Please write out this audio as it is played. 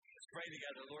Pray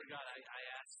together. Lord God, I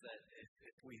ask that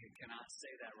if we cannot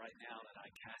say that right now, that I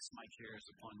cast my cares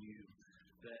upon you,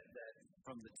 that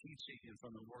from the teaching and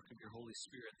from the work of your Holy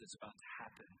Spirit that's about to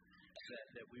happen,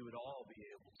 that we would all be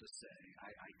able to say,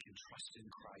 I can trust in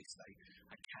Christ.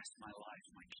 I cast my life,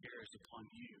 my cares upon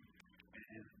you,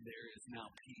 and there is now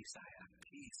peace. I have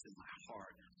peace in my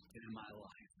heart and in my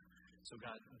life. So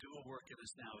God, do a work in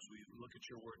us now as we look at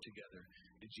your word together.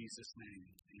 In Jesus' name,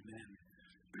 amen.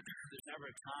 There's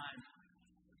never a time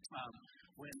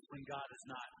when God is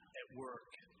not at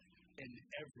work in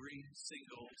every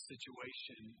single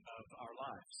situation of our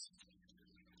lives.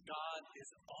 God is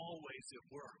always at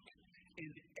work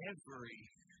in every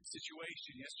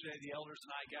situation. Yesterday, the elders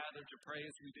and I gathered to pray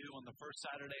as we do on the first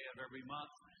Saturday of every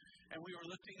month. And we were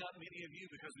lifting up many of you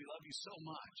because we love you so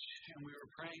much. And we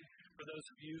were praying for those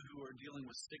of you who are dealing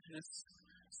with sickness,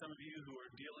 some of you who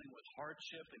are dealing with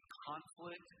hardship and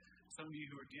conflict, some of you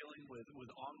who are dealing with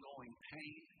ongoing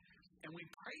pain. And we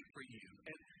prayed for you.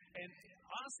 And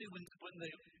honestly, when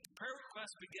the prayer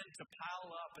requests begin to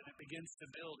pile up and it begins to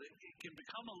build, it can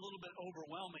become a little bit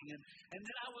overwhelming. And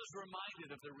then I was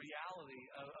reminded of the reality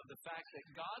of the fact that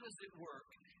God is at work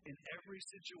in every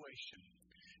situation.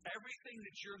 Everything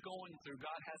that you're going through,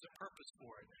 God has a purpose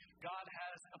for it. God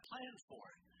has a plan for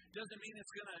it. Doesn't mean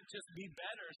it's going to just be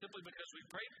better simply because we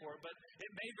prayed for it, but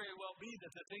it may very well be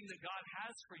that the thing that God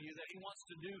has for you, that he wants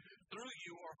to do through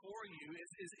you or for you,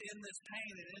 is in this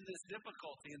pain and in this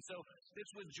difficulty. And so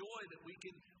it's with joy that we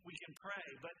can pray,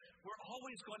 but we're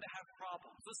always going to have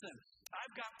problems. Listen,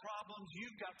 I've got problems,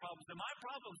 you've got problems, and my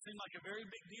problems seem like a very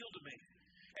big deal to me.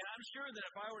 And I'm sure that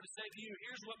if I were to say to you,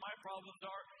 here's what my problems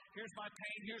are, here's my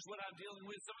pain, here's what I'm dealing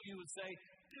with, some of you would say,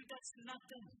 dude, that's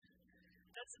nothing.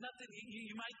 That's nothing.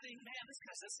 You might think, man, this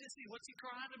guy's a sissy. What's he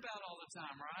crying about all the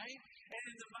time, right?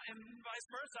 And vice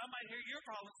versa, I might hear your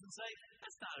problems and say,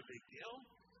 that's not a big deal.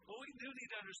 What we do need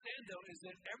to understand, though, is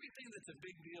that everything that's a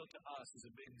big deal to us is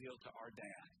a big deal to our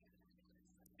dad.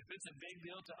 If it's a big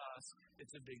deal to us,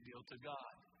 it's a big deal to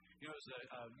God. You know, as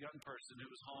a young person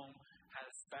who was home, had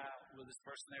a spat with this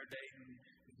person they were dating.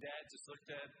 His dad just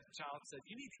looked at the child and said,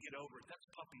 you need to get over it. That's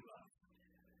puppy love.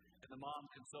 And the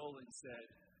mom, consoling, said,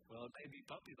 well, it may be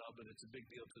puppy love, but it's a big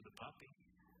deal to the puppy.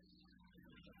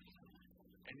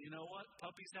 And you know what?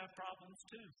 Puppies have problems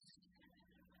too.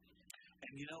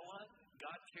 And you know what?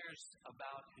 God cares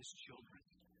about his children.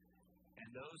 And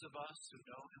those of us who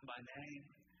know him by name,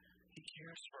 he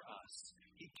cares for us.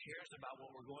 He cares about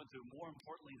what we're going through. More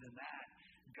importantly than that,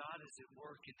 God is at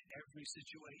work in every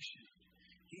situation.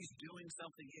 He's doing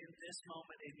something in this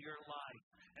moment in your life.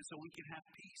 And so we can have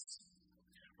peace.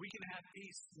 We can have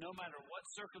peace no matter what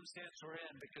circumstance we're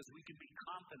in because we can be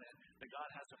confident that God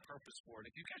has a purpose for it.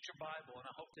 If you've got your Bible, and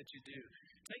I hope that you do,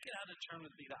 take it out and turn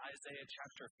with me to Isaiah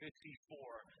chapter 54.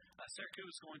 Sarah Koo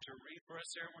is going to read for us.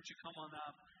 Sarah, why don't you come on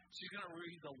up? She's going to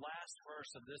read the last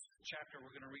verse of this chapter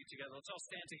we're going to read together. Let's all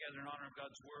stand together in honor of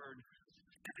God's word.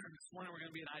 This morning we're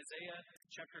going to be in Isaiah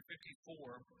chapter 54.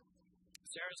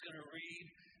 Sarah's going to read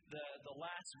the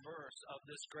last verse of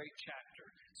this great chapter.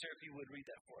 Sarah, if you would read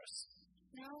that for us.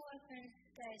 No weapon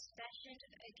that is fashioned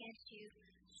against you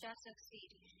shall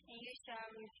succeed, and you shall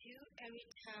refute every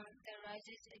tongue that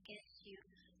rises against you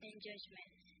in judgment.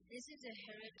 This is the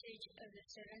heritage of the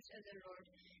servants of the Lord,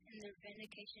 and the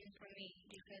vindication for me,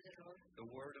 declares the Lord. The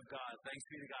word of God. Thanks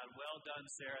be to God. Well done,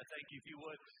 Sarah. Thank you. If you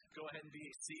would, go ahead and be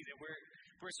seated.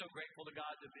 We're so grateful to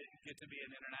God to get to be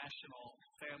an international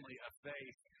family of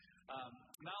faith.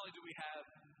 Not only do we have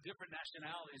different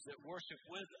nationalities that worship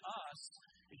with us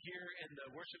here in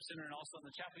the worship center and also in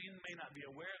the chapel, you may not be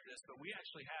aware of this, but we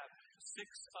actually have 6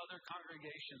 other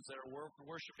congregations that are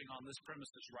worshiping on this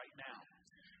premises right now.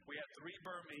 We have 3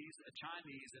 Burmese, a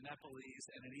Chinese, a Nepalese,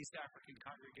 and an East African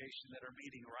congregation that are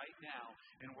meeting right now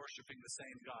and worshiping the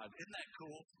same God. Isn't that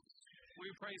cool? We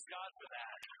praise God for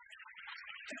that.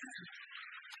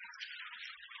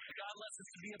 God lets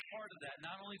us be a part of that,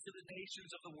 not only to the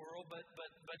nations of the world, but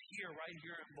right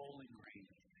here in Bowling Green.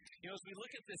 You know, as we look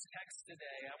at this text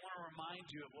today, I want to remind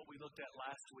you of what we looked at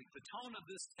last week. The tone of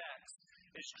this text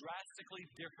is drastically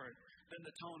different than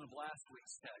the tone of last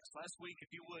week's text. Last week,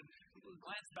 if you would,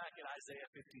 glance back at Isaiah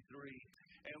 53.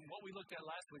 And what we looked at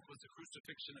last week was the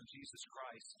crucifixion of Jesus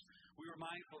Christ. We were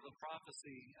mindful of the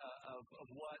prophecy of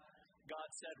what God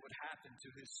said would happen to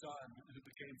his son who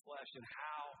became flesh and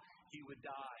how he would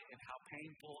die and how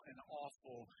painful and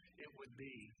awful it would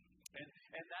be. And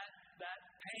that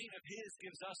pain of his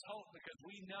gives us hope because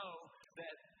we know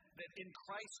that in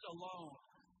Christ alone,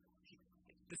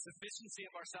 the sufficiency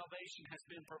of our salvation has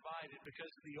been provided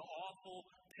because of the awful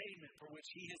payment for which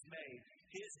he has made.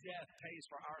 His death pays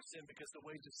for our sin because the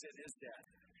wage of sin is death.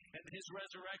 And His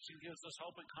resurrection gives us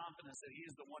hope and confidence that He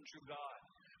is the one true God.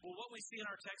 Well, what we see in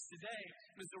our text today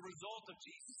is the result of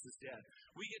Jesus' death.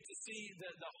 We get to see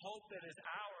the hope that is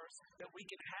ours, that we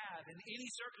can have in any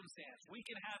circumstance. We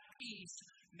can have peace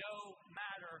no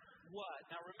matter what.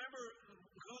 Now, remember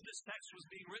who this text was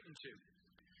being written to.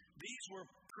 These were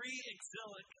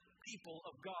pre-exilic people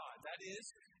of God. That is,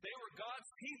 they were God's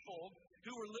people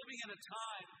who were living in a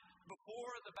time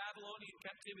before the Babylonian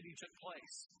captivity took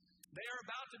place. They are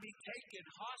about to be taken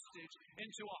hostage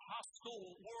into a hostile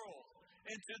world,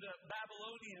 into the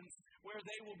Babylonians, where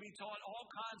they will be taught all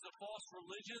kinds of false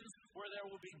religions, where there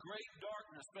will be great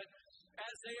darkness. But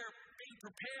as they are being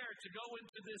prepared to go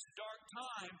into this dark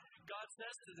time, God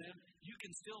says to them, you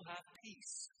can still have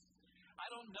peace. I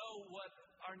don't know what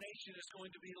our nation is going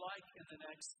to be like in the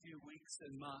next few weeks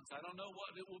and months. I don't know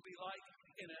what it will be like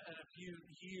in a few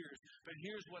years. But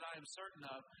here's what I am certain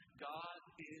of. God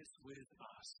is with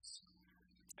us.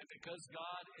 And because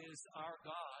God is our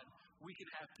God, we can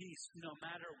have peace no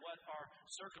matter what our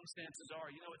circumstances are.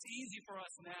 You know, it's easy for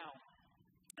us now,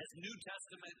 as New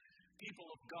Testament people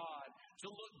of God, to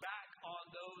look back on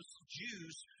those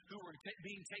Jews who were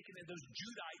being taken, and those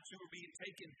Judites who were being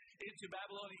taken into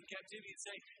Babylonian captivity, and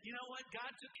say, you know what, God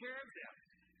took care of them.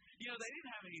 You know, they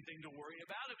didn't have anything to worry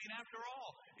about. I mean, after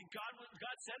all,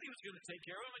 God said He was going to take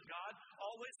care of them, and God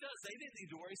always does. They didn't need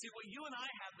to worry. See, what you and I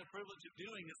have the privilege of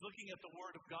doing is looking at the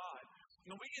Word of God.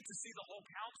 And we get to see the whole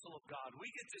counsel of God. We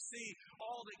get to see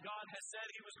all that God has said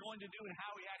He was going to do and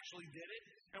how He actually did it.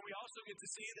 And we also get to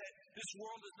see that this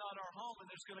world is not our home, and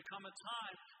there's going to come a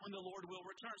time when the Lord will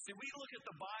return. See, we look at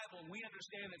the Bible and we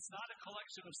understand it's not a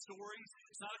collection of stories.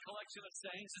 It's not a collection of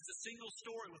sayings. It's a single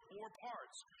story with 4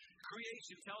 parts.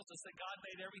 Creation tells us that God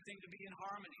made everything to be in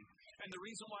harmony. And the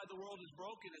reason why the world is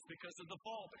broken is because of the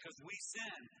fall, because we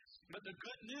sin. But the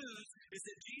good news is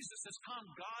that Jesus has come,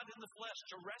 God in the flesh,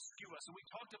 to rescue us. And we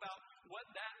talked about what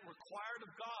that required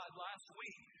of God last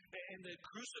week in the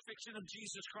crucifixion of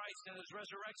Jesus Christ and His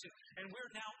resurrection. And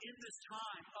we're now in this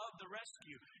time of the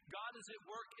rescue. God is at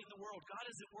work in the world. God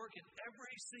is at work in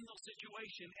every single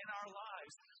situation in our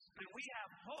lives. And we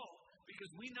have hope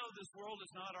because we know this world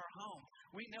is not our home.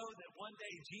 We know that one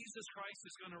day Jesus Christ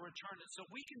is going to return it. So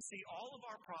we can see all of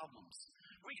our problems.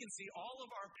 We can see all of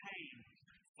our pain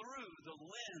through the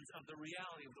lens of the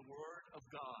reality of the Word of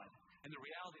God and the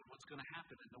reality of what's going to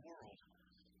happen in the world.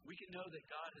 We can know that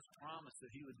God has promised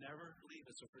that He would never leave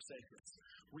us or forsake us.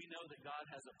 We know that God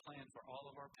has a plan for all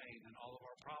of our pain and all of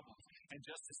our problems. And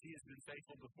just as He has been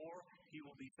faithful before, He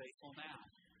will be faithful now.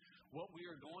 What we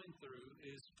are going through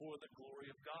is for the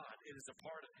glory of God. It is a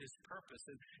part of His purpose.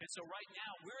 And so right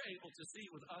now, we're able to see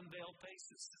with unveiled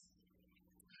faces.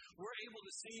 We're able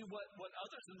to see what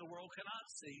others in the world cannot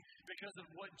see because of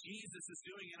what Jesus is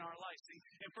doing in our lives. See,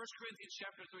 in 1 Corinthians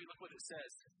chapter 3, look what it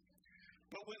says.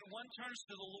 But when one turns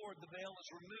to the Lord, the veil is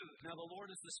removed. Now the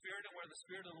Lord is the Spirit, and where the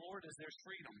Spirit of the Lord is, there's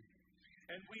freedom.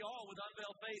 And we all, with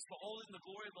unveiled face, beholding the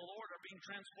glory of the Lord, are being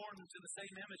transformed into the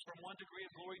same image from one degree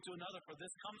of glory to another. For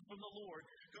this comes from the Lord,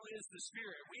 who is the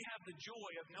Spirit. We have the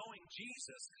joy of knowing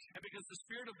Jesus. And because the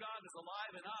Spirit of God is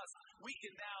alive in us, we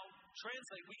can now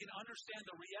translate, we can understand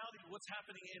the reality of what's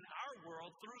happening in our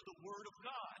world through the Word of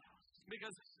God.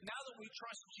 Because now that we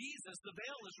trust Jesus, the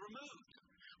veil is removed.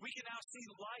 We can now see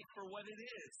life for what it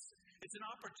is. It's an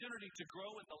opportunity to grow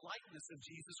in the likeness of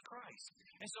Jesus Christ.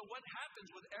 And so what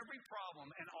happens with every problem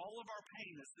and all of our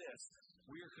pain is this.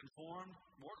 We are conformed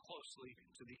more closely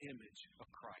to the image of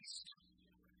Christ.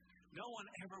 No one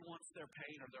ever wants their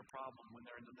pain or their problem when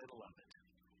they're in the middle of it.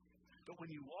 But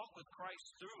when you walk with Christ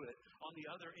through it, on the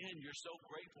other end, you're so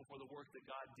grateful for the work that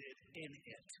God did in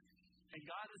it. And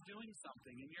God is doing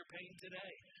something in your pain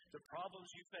today. The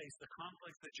problems you face, the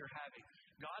conflicts that you're having,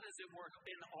 God is at work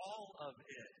in all of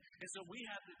it. And so we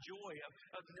have the joy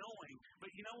of knowing. But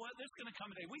you know what? There's going to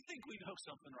come a day. We think we know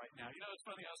something right now. You know, it's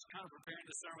funny. I was kind of preparing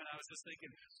the sermon. I was just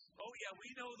thinking, oh, yeah, we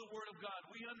know the Word of God.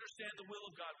 We understand the will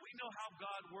of God. We know how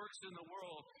God works in the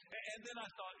world. And then I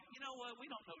thought, you know what? We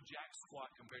don't know jack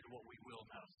squat compared to what we will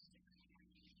know.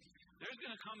 There's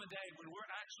going to come a day when we're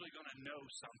actually going to know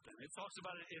something. It talks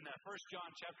about it in 1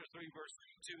 John chapter 3, verse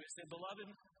 2. It said, Beloved,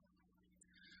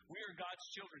 we are God's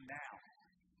children now,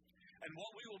 and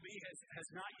what we will be has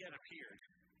not yet appeared.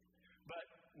 But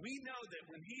we know that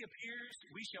when He appears,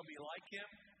 we shall be like Him,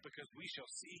 because we shall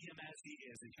see Him as He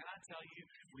is. And can I tell you,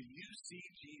 when you see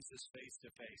Jesus face to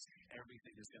face,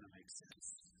 everything is going to make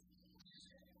sense.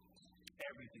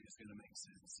 Everything is going to make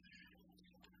sense.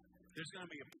 There's going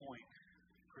to be a point,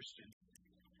 Christian,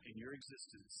 in your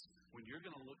existence when you're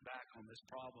going to look back on this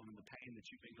problem and the pain that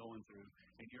you've been going through,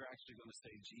 and you're actually going to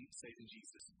say to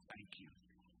Jesus, thank you.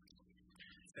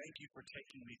 thank you for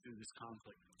taking me through this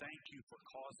conflict. Thank you for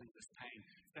causing this pain.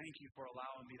 Thank you for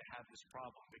allowing me to have this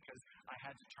problem, because I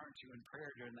had to turn to you in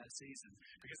prayer during that season,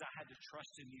 because I had to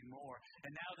trust in you more.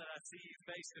 And now that I see you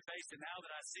face to face, and now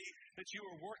that I see that you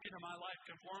are working in my life,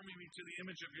 conforming me to the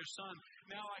image of your Son,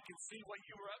 now I can see what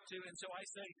you were up to. And so I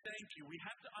say thank you. We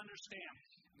have to understand,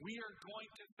 we are going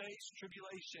to face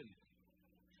tribulation.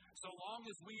 So long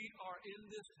as we are in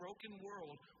this broken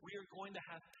world, we are going to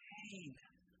have pain.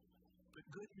 But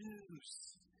good news,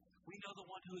 we know the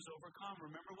one who is overcome.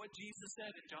 Remember what Jesus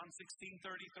said in John 16:33.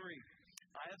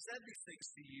 I have said these things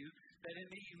to you, that in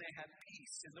me you may have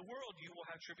peace. In the world you will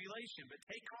have tribulation, but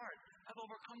take heart, I've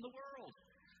overcome the world.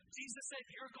 Jesus said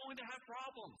you're going to have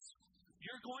problems.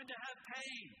 You're going to have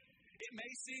pain. It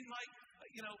may seem like,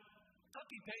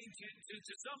 puppy pain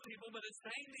to some people, but it's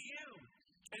pain to you.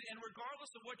 And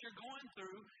regardless of what you're going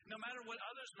through, no matter what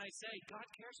others may say, God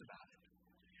cares about it.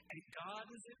 And God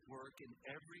is at work in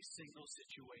every single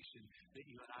situation that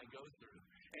you and I go through.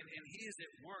 And He is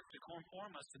at work to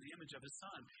conform us to the image of His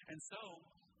Son. And so,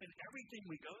 in everything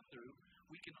we go through,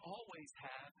 we can always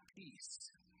have peace.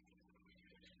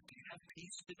 Do you have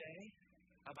peace today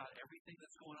about everything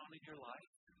that's going on in your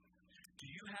life? Do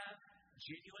you have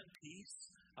genuine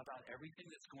peace about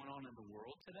everything that's going on in the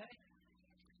world today?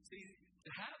 See,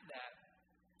 to have that,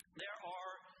 there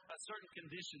are certain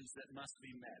conditions that must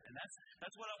be met. And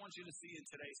that's what I want you to see in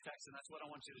today's text, and that's what I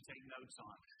want you to take notes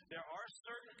on. There are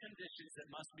certain conditions that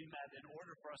must be met in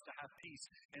order for us to have peace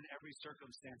in every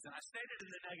circumstance. And I stated in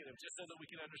the negative just so that we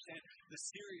can understand the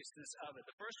seriousness of it.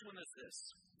 The first one is this: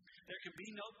 there can be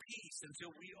no peace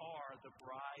until we are the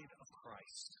bride of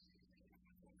Christ.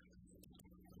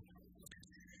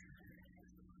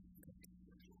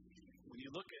 When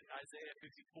you look at Isaiah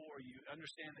 54, you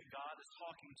understand that God is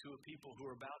talking to a people who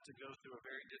are about to go through a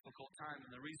very difficult time. And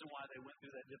the reason why they went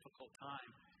through that difficult time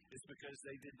is because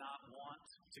they did not want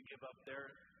to give up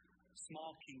their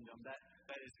small kingdom, that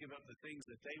is, give up the things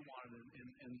that they wanted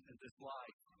in this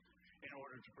life in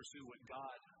order to pursue what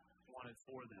God wanted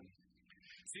for them.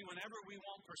 See, whenever we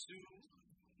won't pursue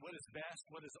what is best,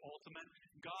 what is ultimate,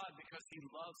 God, because He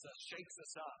loves us, shakes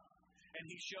us up. And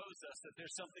He shows us that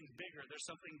there's something bigger, there's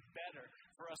something better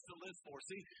for us to live for.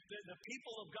 See, the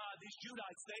people of God, these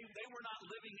Judites, they were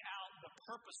not living out the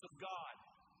purpose of God.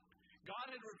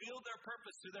 God had revealed their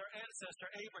purpose to their ancestor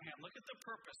Abraham. Look at the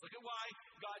purpose. Look at why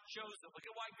God chose them. Look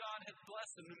at why God had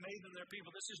blessed them and made them their people.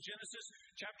 This is Genesis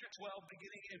chapter 12,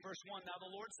 beginning in verse 1. Now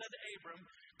the Lord said to Abram,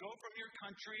 go from your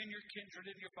country and your kindred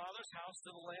and your father's house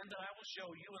to the land that I will show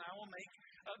you, and I will make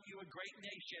of you a great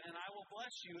nation, and I will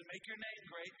bless you and make your name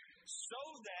great, so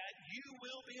that you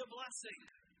will be a blessing.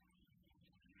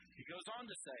 He goes on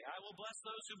to say, I will bless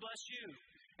those who bless you,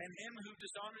 and him who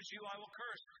dishonors you I will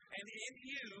curse. And in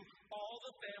you all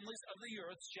the families of the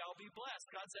earth shall be blessed.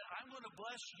 God said, I'm going to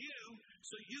bless you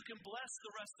so you can bless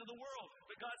the rest of the world.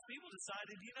 But God's people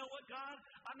decided, you know what, God?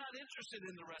 I'm not interested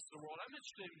in the rest of the world. I'm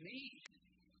interested in me.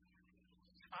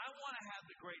 I want to have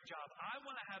the great job. I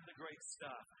want to have the great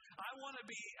stuff. I want to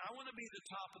be the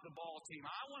top of the ball team.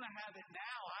 I want to have it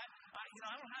now.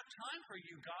 I don't have time for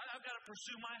you, God. I've got to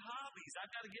pursue my hobbies.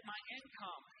 I've got to get my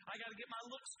income. I got to get my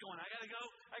looks going. I got to go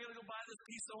buy this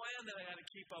piece of land that I got to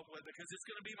keep up with, because it's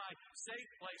going to be my safe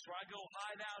place where I go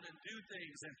hide out and do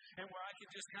things, and where I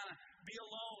can just kind of be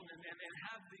alone and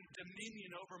have the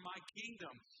dominion over my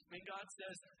kingdom. And God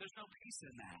says, there's no peace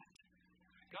in that.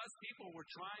 God's people were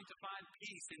trying to find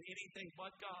peace in anything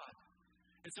but God.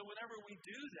 And so whenever we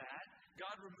do that,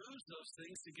 God removes those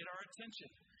things to get our attention.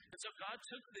 And so God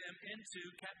took them into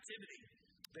captivity.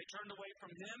 They turned away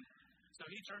from Him, so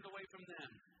He turned away from them.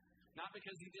 Not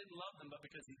because He didn't love them, but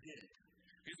because He did.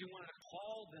 Because He wanted to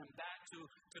call them back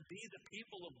to be the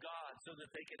people of God so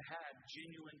that they could have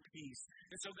genuine peace.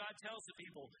 And so God tells the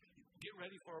people, get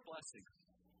ready for a blessing.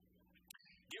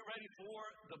 Get ready for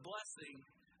the blessing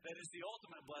that is the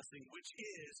ultimate blessing, which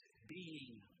is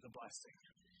being the blessing.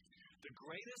 The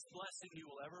greatest blessing you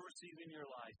will ever receive in your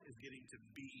life is getting to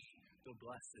be the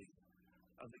blessing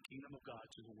of the kingdom of God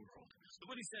to the world. Look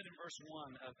what He said in verse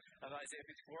 1 of Isaiah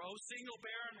 54. O single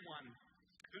barren one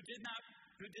who did not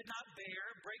bear,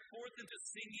 break forth into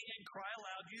singing and cry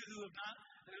aloud, you who have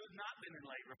not been in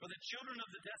labor. For the children of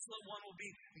the desolate one will be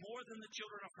more than the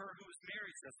children of her who is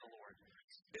married, says the Lord.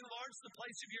 Enlarge the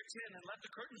place of your tent, and let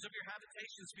the curtains of your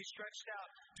habitations be stretched out.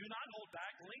 Do not hold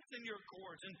back. Lengthen your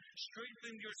cords and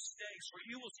strengthen your stakes, for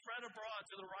you will spread abroad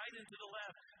to the right and to the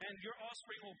left, and your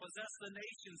offspring will possess the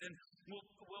nations and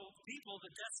will people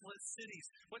the desolate cities.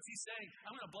 What's He saying?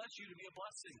 I'm going to bless you to be a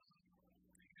blessing.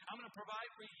 I'm going to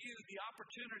provide for you the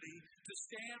opportunity to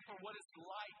stand for what is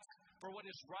light, for what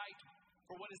is right,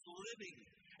 for what is living.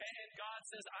 And God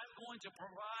says, I'm going to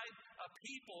provide a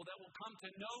people that will come to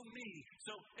know me.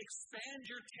 So expand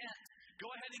your tent.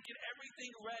 Go ahead and get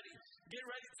everything ready. Get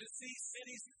ready to see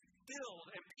cities filled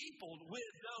and peopled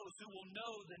with those who will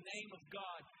know the name of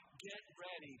God. Get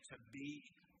ready to be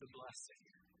the blessing.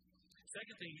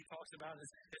 Second thing he talks about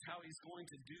is how he's going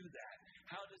to do that.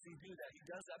 How does he do that? He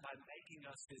does that by making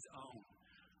us his own.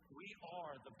 We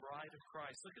are the bride of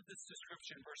Christ. Look at this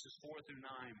description, verses 4 through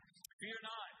 9. Fear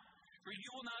not, for you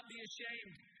will not be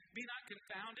ashamed. Be not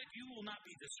confounded, you will not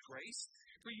be disgraced.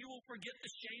 For you will forget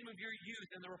the shame of your youth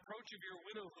and the reproach of your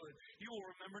widowhood. You will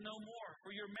remember no more, for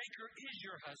your Maker is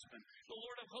your husband. The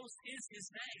Lord of hosts is his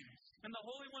name. And the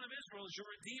Holy One of Israel is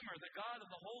your Redeemer, the God of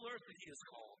the whole earth that he is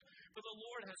called. For the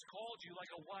Lord has called you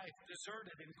like a wife,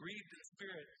 deserted and grieved in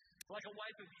spirit, like a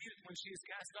wife of youth when she is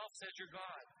cast off, says your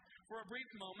God. For a brief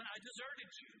moment I deserted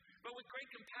you, but with great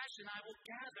compassion I will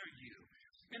gather you.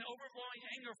 In overflowing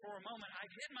anger for a moment I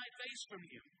hid my face from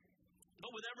you.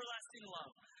 But with everlasting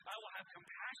love, I will have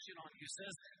compassion on you,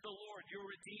 says the Lord, your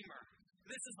Redeemer.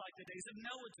 This is like the days of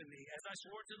Noah to me, as I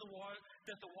swore to the water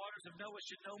that the waters of Noah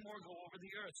should no more go over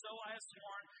the earth. So I have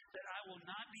sworn that I will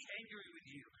not be angry with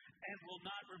you and will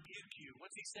not rebuke you.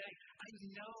 What's he saying? I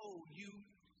know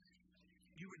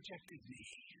you rejected me.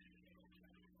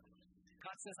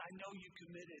 God says, I know you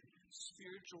committed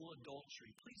spiritual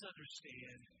adultery. Please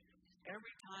understand,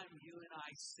 every time you and I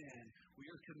sin, we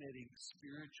are committing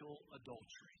spiritual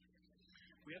adultery.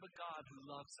 We have a God who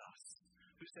loves us,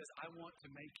 who says, I want to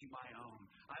make you my own.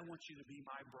 I want you to be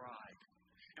my bride.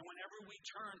 And whenever we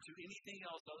turn to anything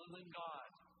else other than God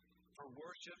for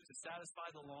worship, to satisfy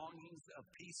the longings of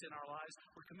peace in our lives,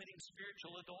 we're committing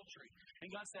spiritual adultery. And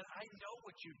God said, I know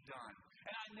what you've done.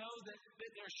 And I know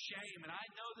that there's shame, and I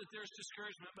know that there's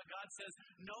discouragement, but God says,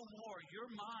 no more.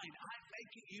 You're mine. I'm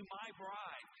making you my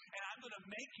bride. And I'm going to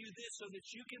make you this so that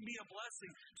you can be a blessing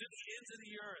to the ends of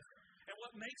the earth. And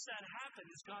what makes that happen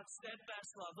is God's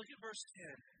steadfast love. Look at verse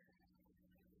 10.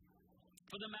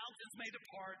 For the mountains may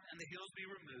depart and the hills be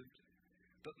removed,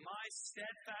 but my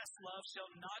steadfast love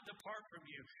shall not depart from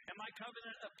you, and my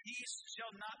covenant of peace shall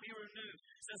not be removed,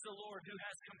 says the Lord, who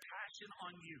has compassion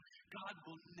on you. God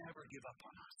will never give up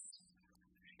on us.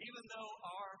 Even though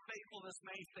our faithfulness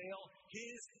may fail,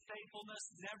 his faithfulness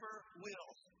never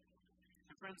will.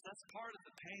 And friends, that's part of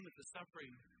the pain of the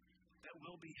suffering that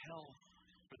will be hell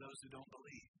for those who don't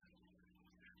believe.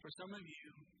 For some of you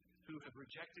who have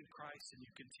rejected Christ and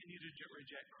you continue to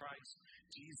reject Christ,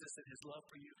 Jesus and his love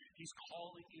for you, he's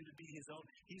calling you to be his own.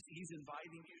 He's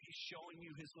inviting you. He's showing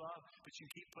you his love, but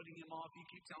you keep putting him off. You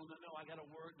keep telling him, no, I got to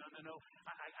work. No.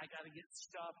 I got to get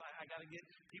stuff. I got to get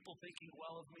people thinking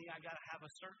well of me. I got to have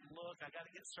a certain look. I got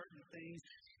to get certain things.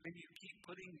 And you keep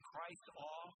putting Christ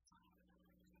off.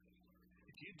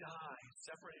 If you die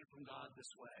separated from God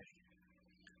this way,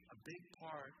 a big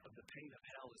part of the pain of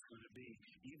hell is going to be,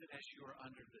 even as you are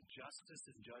under the justice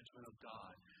and judgment of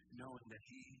God, knowing that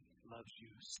he loves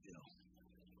you still.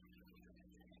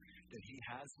 That he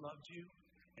has loved you,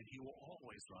 and he will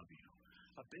always love you.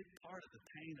 A big part of the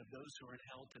pain of those who are in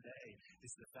hell today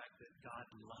is the fact that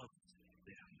God loves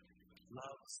them,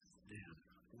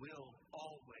 will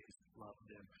always love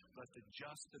them, but the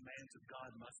just demands of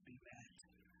God must be met.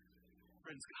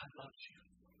 Friends, God loves you.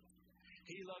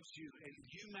 He loves you, and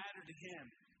you matter to him.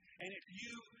 And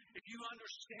if you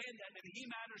understand that he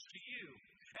matters to you,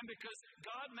 and because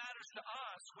God matters to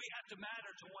us, we have to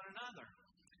matter to one another.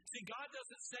 See, God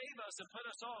doesn't save us and put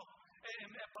us all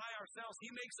by ourselves. He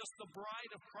makes us the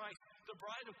bride of Christ. The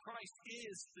bride of Christ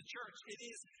is the church. It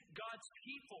is God's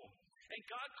people. And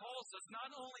God calls us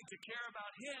not only to care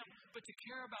about him, but to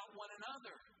care about one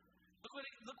another. Look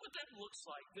what that looks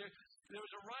like. There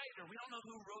was a writer, we don't know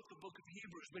who wrote the book of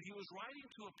Hebrews, but he was writing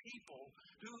to a people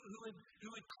who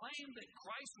had claimed that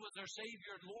Christ was their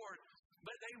Savior and Lord,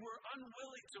 but they were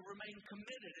unwilling to remain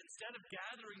committed. Instead of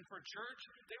gathering for church,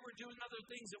 they were doing other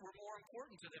things that were more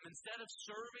important to them. Instead of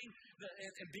serving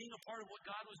and being a part of what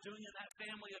God was doing in that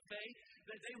family of faith,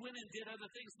 they went and did other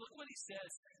things. Look what he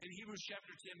says in Hebrews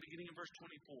chapter 10, beginning in verse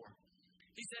 24.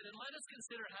 He said, and let us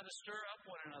consider how to stir up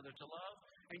one another to love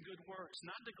and good works,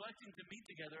 not neglecting to meet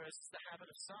together as is the habit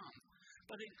of some,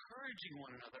 but encouraging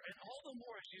one another, and all the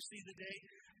more as you see the day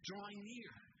drawing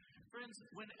near. Friends,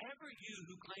 whenever you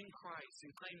who claim Christ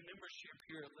and claim membership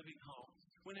here at Living Hope,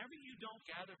 whenever you don't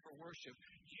gather for worship,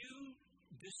 you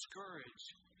discourage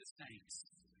the saints.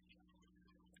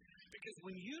 Because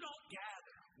when you don't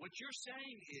gather, what you're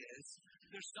saying is,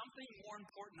 there's something more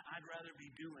important I'd rather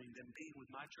be doing than being with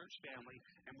my church family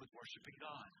and with worshiping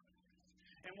God.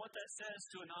 And what that says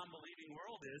to a non-believing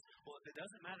world is, well, if it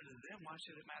doesn't matter to them, why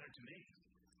should it matter to me?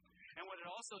 And what it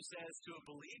also says to a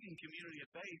believing community of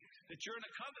faith that you're in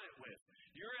a covenant with.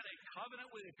 You're in a covenant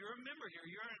with, if you're a member here,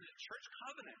 you're in a church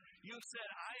covenant. You have said,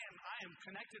 I am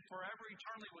connected forever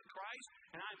eternally with Christ,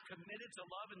 and I'm committed to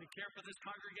love and to care for this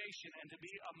congregation and to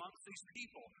be amongst these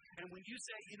people. And when you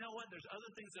say, you know what, there's other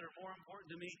things that are more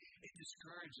important to me, it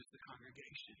discourages the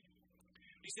congregation.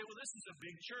 You say, well, this is a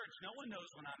big church. No one knows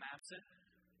when I'm absent.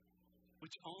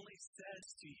 Which only says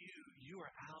to you, you are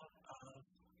out of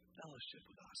fellowship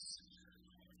with us.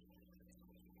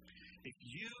 If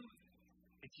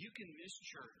you can miss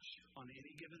church on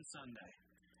any given Sunday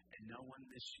and no one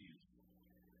miss you,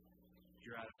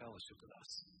 you're out of fellowship with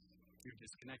us. You're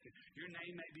disconnected. Your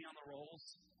name may be on the rolls,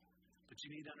 but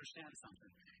you need to understand something.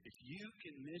 If you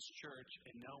can miss church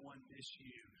and no one miss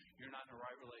you, you're not in the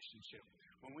right relationship.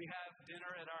 When we have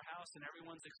dinner at our house and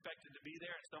everyone's expected to be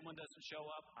there and someone doesn't show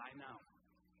up, I know.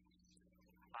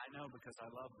 I know because I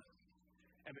love them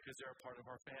and because they're a part of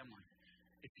our family.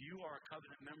 If you are a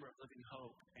covenant member of Living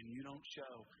Hope and you don't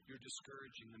show, you're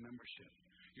discouraging the membership.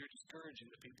 You're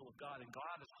discouraging the people of God. And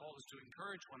God has called us to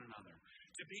encourage one another,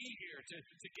 to be here,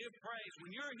 to give praise. When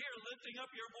you're here lifting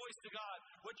up your voice to God,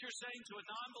 what you're saying to a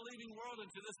non-believing world and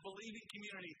to this believing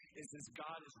community is that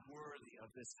God is worthy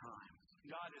of this time.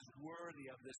 God is worthy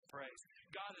of this praise.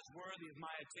 God is worthy of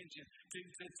my attention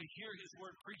to hear His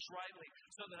word preached rightly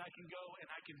so that I can go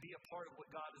and I can be a part of what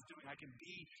God is doing. I can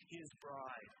be His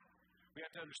bride. We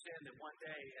have to understand that one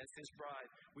day, as His bride,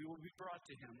 we will be brought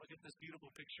to Him. Look at this beautiful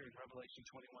picture in Revelation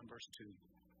 21, verse 2.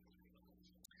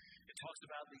 It talks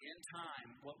about the end time,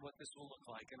 what this will look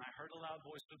like. And I heard a loud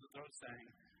voice through the throat saying,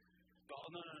 oh,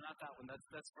 no, not that one.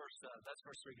 That's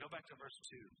verse 3. Go back to verse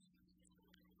 2.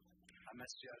 I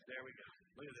messed you up. There we go.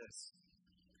 Look at this.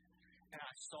 And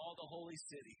I saw the holy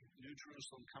city, New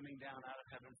Jerusalem, coming down out of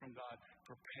heaven from God,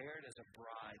 prepared as a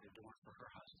bride adorned for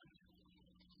her husband.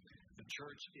 The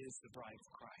church is the bride of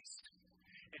Christ.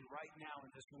 And right now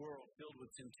in this world filled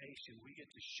with temptation, we get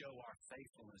to show our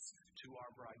faithfulness to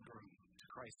our bridegroom, to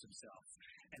Christ Himself.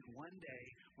 And one day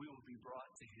we will be brought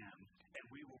to Him, and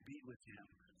we will be with Him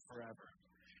forever.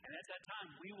 And at that time,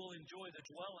 we will enjoy the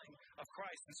dwelling of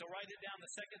Christ. And so write it down,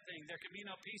 the second thing, there can be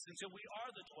no peace until we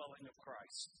are the dwelling of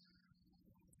Christ.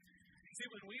 See,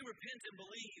 when we repent and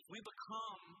believe, we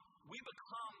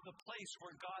become the place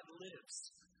where God lives.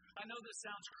 I know this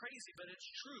sounds crazy, but it's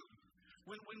true.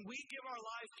 When we give our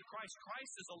lives to Christ,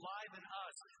 Christ is alive in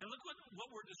us. And look what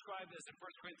we're described as in 1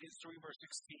 Corinthians 3, verse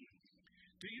 16.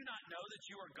 Do you not know that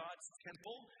you are God's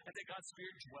temple and that God's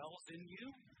Spirit dwells in you?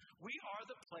 We are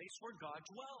the place where God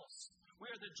dwells. We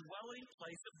are the dwelling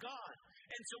place of God.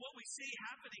 And so what we see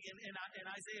happening in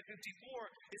Isaiah 54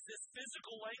 is this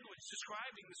physical language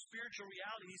describing the spiritual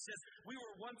reality. He says, we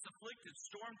were once afflicted,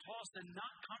 storm-tossed, and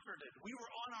not comforted. We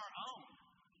were on our own.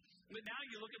 But now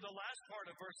you look at the last part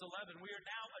of verse 11. We are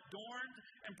now adorned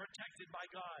and protected by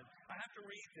God. I have to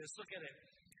read this. Look at it.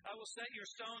 I will set your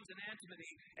stones in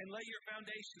antimony and lay your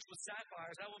foundations with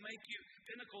sapphires. I will make you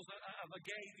pinnacles of a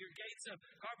gate, your gates of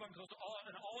carbuncles,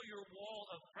 and all your wall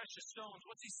of precious stones.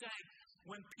 What's he saying?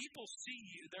 When people see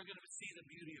you, they're going to see the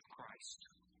beauty of Christ.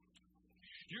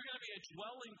 You're going to be a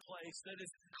dwelling place that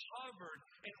is covered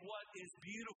in what is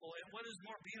beautiful. And what is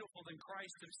more beautiful than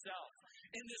Christ Himself?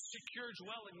 In this secure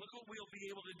dwelling, look what we'll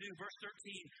be able to do. Verse 13,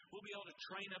 we'll be able to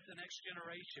train up the next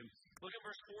generation. Look at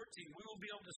verse 14. We will be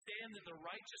able to stand in the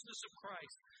righteousness of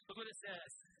Christ. Look what it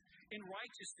says. In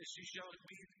righteousness you shall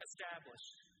be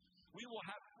established. We will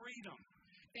have freedom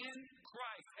in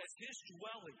Christ as His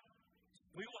dwelling.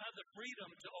 We will have the freedom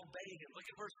to obey Him. Look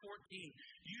at verse 14.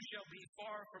 You shall be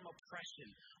far from oppression.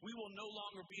 We will no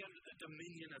longer be under the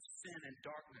dominion of sin and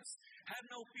darkness. Have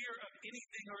no fear of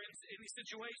anything or any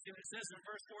situation. It says in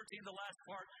verse 14, the last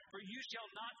part, for you shall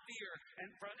not fear and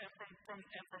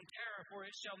from terror, for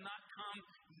it shall not come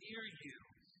near you.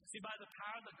 See, by the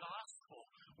power of the gospel,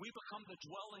 we become the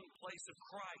dwelling place of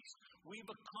Christ. We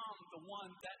become the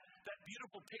one, that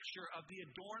beautiful picture of the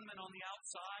adornment on the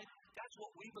outside. That's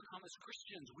what we become as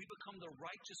Christians. We become the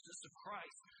righteousness of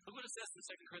Christ. Look what it says in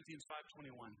 2 Corinthians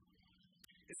 5:21.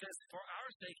 It says, for our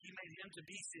sake He made Him to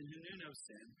be sin who knew no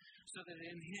sin, so that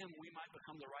in Him we might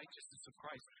become the righteousness of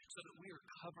Christ, so that we are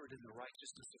covered in the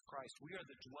righteousness of Christ. We are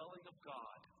the dwelling of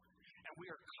God. And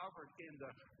we are covered in the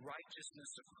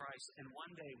righteousness of Christ. And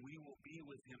one day we will be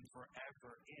with Him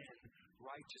forever in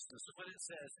righteousness. Look what it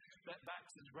says. Back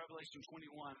to Revelation 21.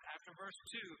 After verse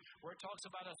 2, where it talks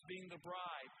about us being the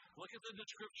bride. Look at the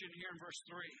description here in verse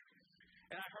 3.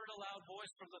 And I heard a loud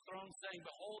voice from the throne saying,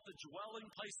 behold, the dwelling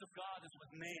place of God is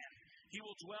with man. He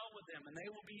will dwell with them, and they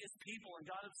will be His people, and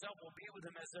God Himself will be with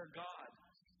them as their God.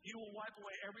 You will wipe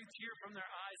away every tear from their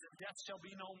eyes, and death shall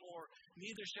be no more.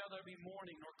 Neither shall there be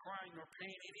mourning, nor crying, nor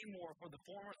pain anymore, for the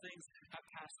former things have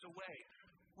passed away.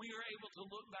 We are able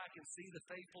to look back and see the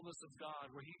faithfulness of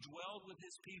God, where He dwelled with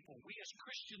His people. We as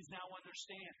Christians now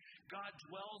understand God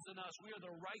dwells in us. We are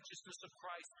the righteousness of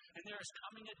Christ, and there is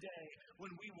coming a day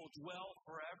when we will dwell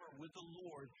forever with the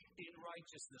Lord in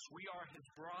righteousness. We are His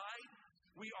bride.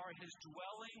 We are His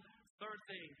dwelling. Third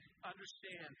thing,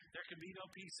 understand there can be no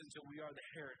peace until we are the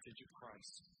heritage of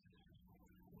Christ.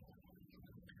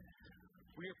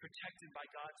 We are protected by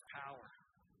God's power.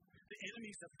 The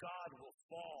enemies of God will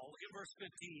fall. Look at verse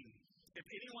 15. If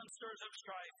anyone stirs up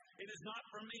strife, it is not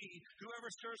from me.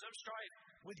 Whoever stirs up strife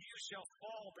with you shall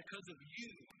fall because of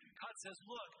you. God says,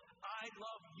 look, I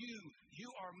love you.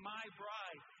 You are my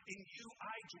bride. In you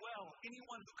I dwell.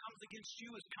 Anyone who comes against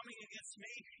you is coming against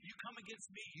me. You come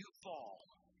against me, you fall.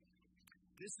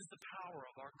 This is the power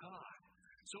of our God.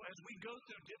 So as we go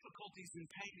through difficulties and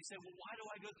pain, you say, well, why do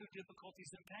I go through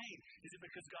difficulties and pain? Is it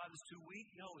because God is too weak?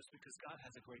 No, it's because God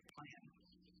has a great plan.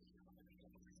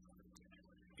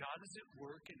 God is at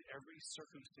work in every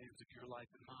circumstance of your life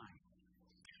and mine.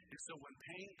 And so when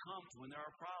pain comes, when there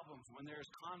are problems, when there is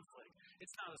conflict,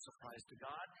 it's not a surprise to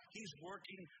God. He's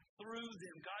working through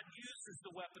them. God uses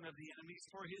the weapon of the enemies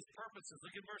for His purposes.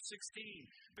 Look at verse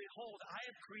 16. Behold, I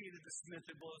have created the smith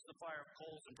who blows the fire of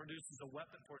coals and produces a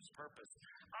weapon for its purpose.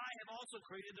 I have also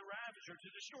created the ravager to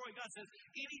destroy. God says,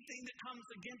 anything that comes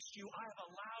against you, I have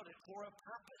allowed it for a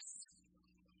purpose.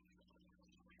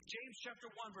 James chapter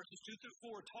 1, verses 2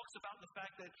 through 4 talks about the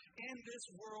fact that in this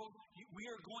world, we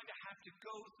are going to have to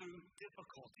go through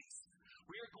difficulties.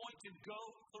 We are going to go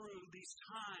through these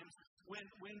times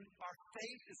when our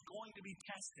faith is going to be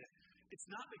tested. It's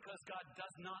not because God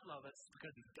does not love us, it's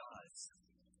because He does.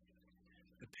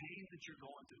 The pain that you're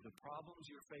going through, the problems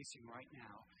you're facing right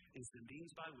now, is the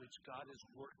means by which God is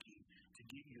working to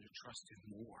get you to trust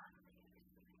Him more.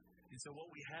 And so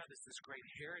what we have is this great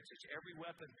heritage. Every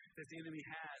weapon that the enemy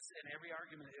has and every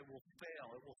argument, it will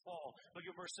fail, it will fall. Look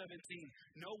at verse 17.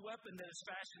 No weapon that is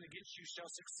fashioned against you shall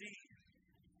succeed.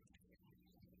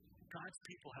 God's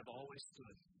people have always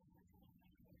stood.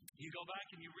 You go back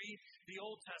and you read the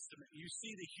Old Testament, you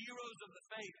see the heroes of the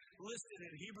faith listed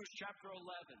in Hebrews chapter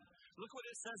 11. Look what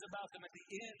it says about them at the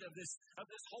end of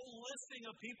this whole listing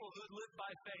of people who lived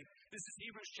by faith. This is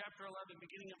Hebrews chapter 11,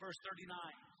 beginning in verse 39.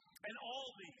 And all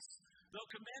these, though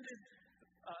commended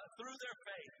through their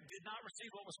faith, did not receive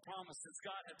what was promised, since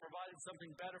God had provided something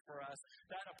better for us,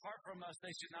 that apart from us they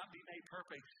should not be made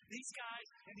perfect. These guys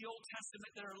in the Old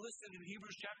Testament that are listed in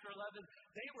Hebrews chapter 11,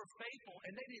 they were faithful,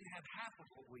 and they didn't have half of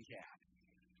what we have.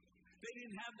 They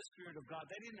didn't have the Spirit of God.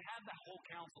 They didn't have the whole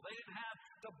counsel. They didn't have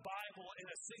the Bible in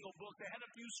a single book. They had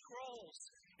a few scrolls.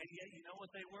 And yet, you know what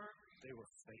they were? They were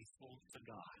faithful to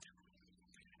God.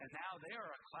 And now they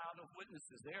are a cloud of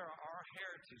witnesses. They are our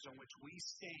heritage on which we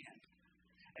stand.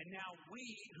 And now we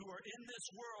who are in this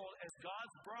world as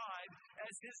God's bride,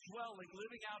 as His dwelling,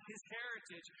 living out His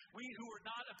heritage, we who are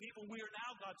not a people, we are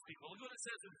now God's people. Look what it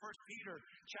says in 1 Peter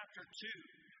chapter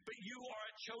 2. But you are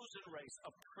a chosen race,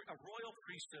 a royal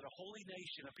priesthood, a holy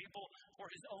nation, a people for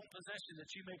His own possession,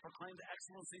 that you may proclaim the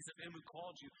excellencies of Him who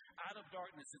called you out of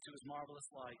darkness into His marvelous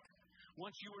light.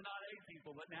 Once you were not a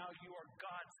people, but now you are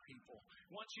God's people.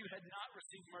 Once you had not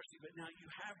received mercy, but now you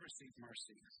have received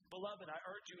mercy. Beloved, I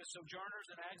urge you as sojourners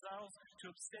and exiles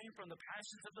to abstain from the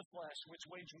passions of the flesh, which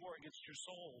wage war against your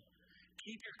soul.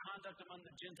 Keep your conduct among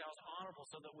the Gentiles honorable,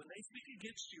 so that when they speak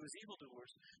against you as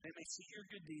evildoers, they may see your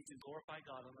good deeds and glorify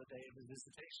God on the day of His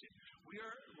visitation. We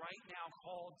are right now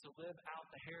called to live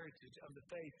out the heritage of the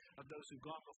faith of those who've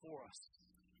gone before us.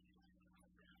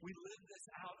 We live this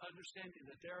out understanding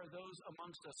that there are those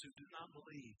amongst us who do not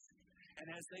believe. And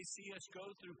as they see us go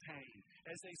through pain,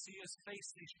 as they see us face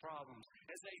these problems,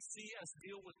 as they see us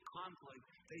deal with conflict,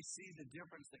 they see the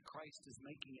difference that Christ is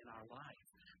making in our life.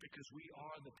 Because we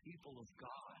are the people of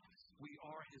God. We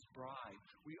are His bride.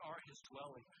 We are His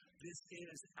dwelling. This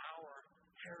is our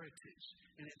heritage.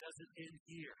 And it doesn't end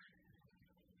here.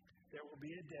 There will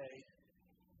be a day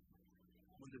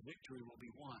when the victory will be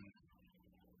won.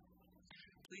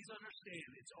 Please understand,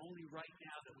 it's only right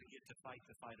now that we get to fight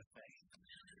the fight of faith.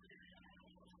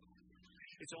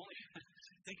 It's only,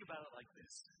 think about it like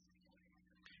this.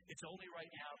 It's only right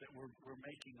now that we're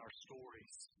making our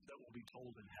stories that will be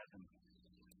told in heaven.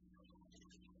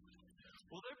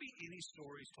 Will there be any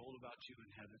stories told about you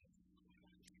in heaven?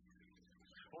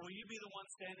 Or will you be the one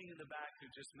standing in the back who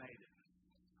just made it?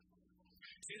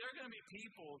 See, there are going to be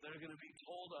people that are going to be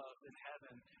told of in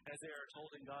heaven as they are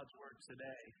told in God's Word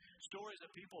today. Stories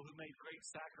of people who made great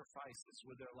sacrifices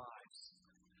with their lives,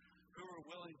 who were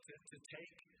willing to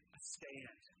take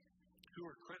stand, who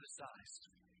are criticized,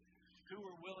 who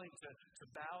are willing to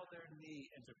bow their knee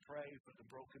and to pray for the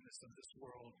brokenness of this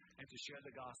world and to share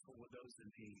the gospel with those in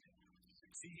need.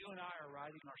 See, you and I are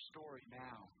writing our story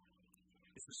now.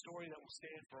 It's a story that will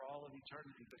stand for all of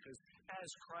eternity because as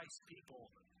Christ's people,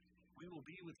 we will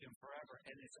be with Him forever.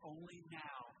 And it's only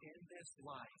now in this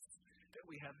life that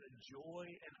we have the joy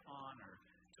and honor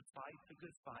to fight the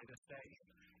good fight of faith.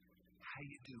 How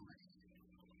you doing?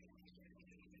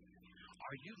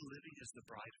 Are you living as the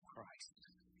bride of Christ?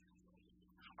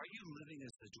 Are you living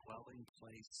as the dwelling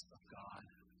place of God?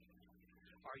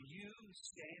 Are you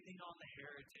standing on the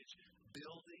heritage,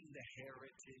 building the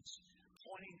heritage,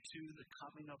 pointing to the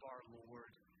coming of our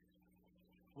Lord?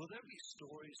 Will there be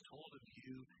stories told of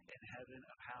you in heaven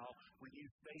of how when you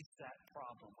faced that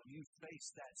problem, when you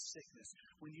faced that sickness,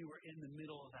 when you were in the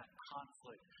middle of that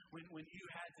conflict, when you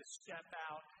had to step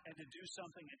out and to do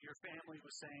something and your family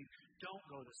was saying, don't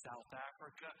go to South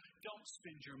Africa, don't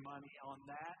spend your money on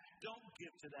that, don't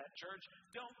give to that church,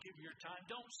 don't give your time,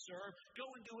 don't serve,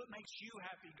 go and do what makes you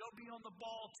happy, go be on the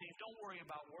ball team, don't worry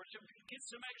about worship, get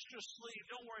some extra sleep,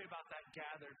 don't worry about that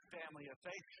gathered family of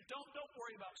faith, don't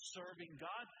worry about serving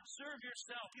God. Serve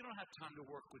yourself. You don't have time to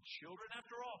work with children.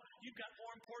 After all, you've got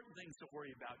more important things to worry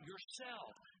about.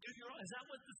 Yourself. Is that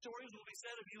what the stories will be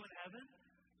said of you in heaven?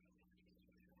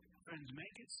 Friends,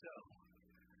 make it so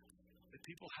that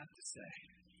people have to say,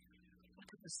 look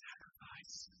at the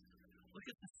sacrifice. Look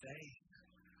at the faith.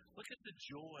 Look at the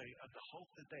joy of the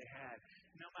hope that they had.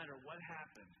 No matter what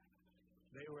happened,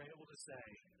 they were able to say,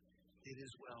 it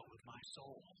is well with my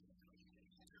soul.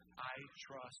 I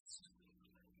trust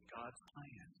God's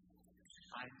plan.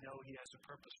 I know He has a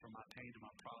purpose for my pain and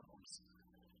my problems.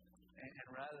 And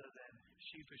rather than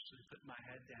sheepishly put my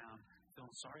head down,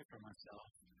 feeling sorry for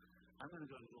myself, I'm going to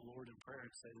go to the Lord in prayer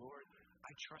and say, Lord,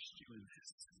 I trust you in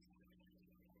this.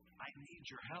 I need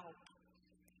your help.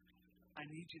 I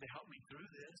need you to help me through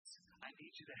this. I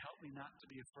need you to help me not to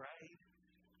be afraid.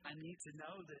 I need to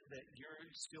know that you're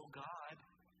still God.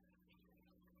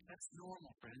 That's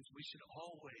normal, friends. We should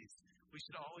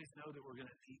always know that we're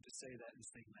going to need to say that and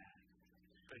sing that.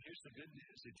 But here's the good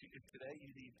news. If today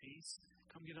you need peace,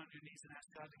 come get on your knees and ask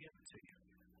God to give it to you.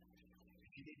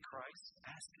 If you need Christ,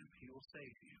 ask Him. He will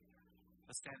save you.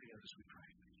 Let's stand together as we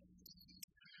pray.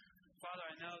 Father,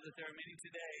 I know that there are many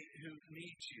today who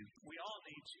need you. We all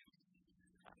need you.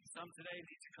 Some today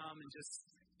need to come and just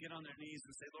get on their knees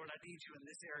and say, Lord, I need you in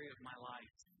this area of my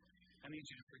life. I need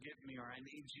you to forgive me, or I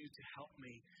need you to help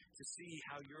me to see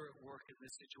how you're at work in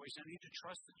this situation. I need to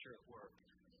trust that you're at work.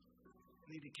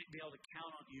 I need to be able to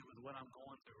count on you with what I'm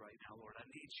going through right now, Lord. I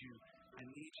need you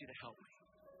to help me.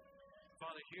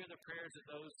 Father, hear the prayers of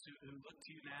those who look to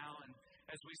you now, and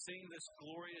as we sing this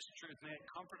glorious truth, may it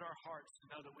comfort our hearts to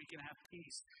know that we can have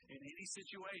peace in any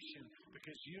situation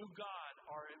because you, God,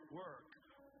 are at work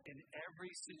in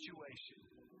every situation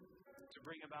to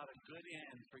bring about a good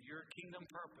end for your kingdom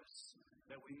purpose,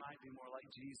 that we might be more like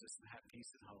Jesus and have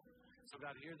peace and hope. So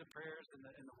God, hear the prayers and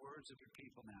the words of your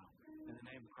people now. In the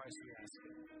name of Christ we ask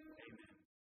it. Amen.